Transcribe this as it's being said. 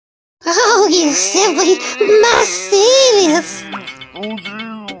You simply must see this. Oh,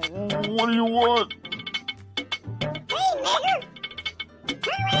 geez. What do you want? Hey, nigger!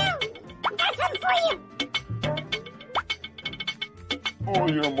 Turn around! I got something for you! Oh,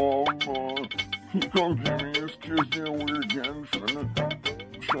 yeah, Mom. Come Jimmie. This kid's getting weird again, trying to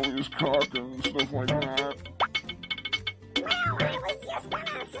show me his cock and stuff like that. Well, I was just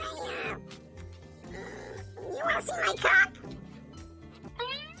gonna say, you wanna see my cock?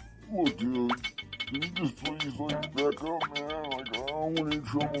 Look, dude, can you just please, like, back up, man? Like, I don't want any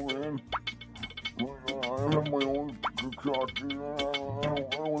trouble, man. Like, I have my own good cock, dude. I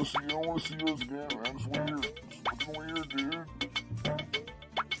don't want to see yours again, man. It's weird. It's fucking weird, dude.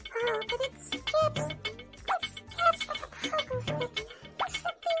 Oh, but it skips like a pogo stick. You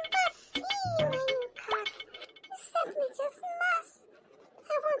simply must see my new cock. You simply just must.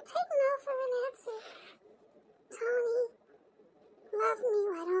 I won't take no for an answer. Tony, love me,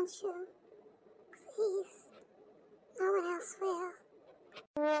 why don't you? Please. No one else will.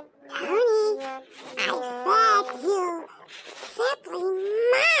 Tony, I said you simply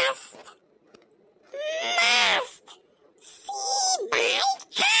must see my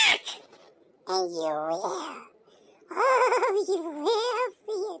cock. And you will. Oh, you will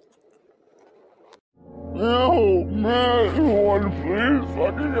see it. Oh, man, someone please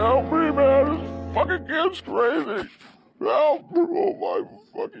fucking help me, man. This fucking kid's crazy. Help! Oh my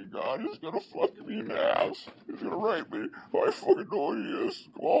fucking God, he's gonna fuck me in the ass. He's gonna rape me. I fucking know he is.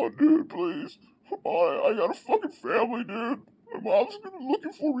 Come on, dude, please. I got a fucking family, dude. My mom's gonna be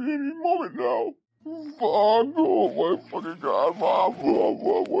looking for me any moment now. Fuck, oh my fucking God, Mom.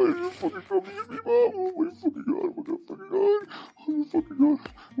 Why did you fucking come get me, Mom? Oh my fucking God, oh my fucking God. Oh my fucking God.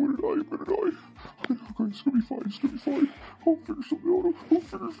 I'm gonna die. Okay, it's gonna be fine, it's gonna be fine. I'll figure something out.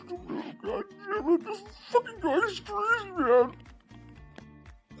 God damn it, this fucking guy is crazy, man.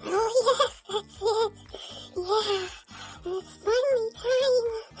 Oh, yes, that's it. Yeah, it's finally time.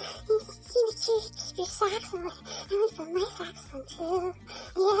 Keep your socks on. I'm gonna put my socks on, too.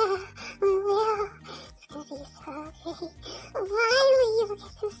 Yeah, I will. It's gonna be so great. Finally, you'll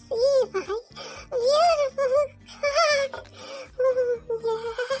get to see my beautiful cock. Yeah.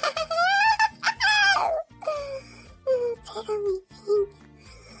 Tickle me, pink.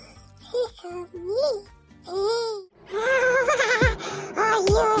 Tickle me, pink. Are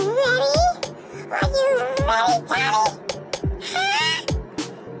you ready? Are you ready, Daddy? Huh?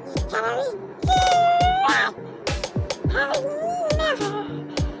 You gotta be good.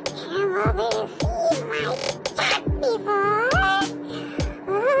 I've never come over to see my cock before.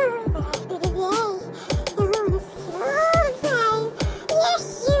 Oh, but after today, you wanna see it all the time. Yes,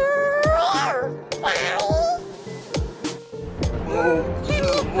 you will, Daddy.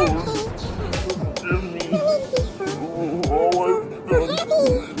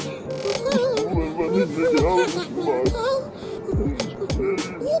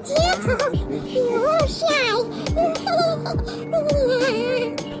 You're shy.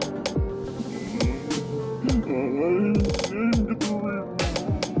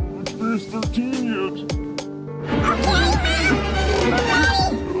 Experience 13 yet. Oh,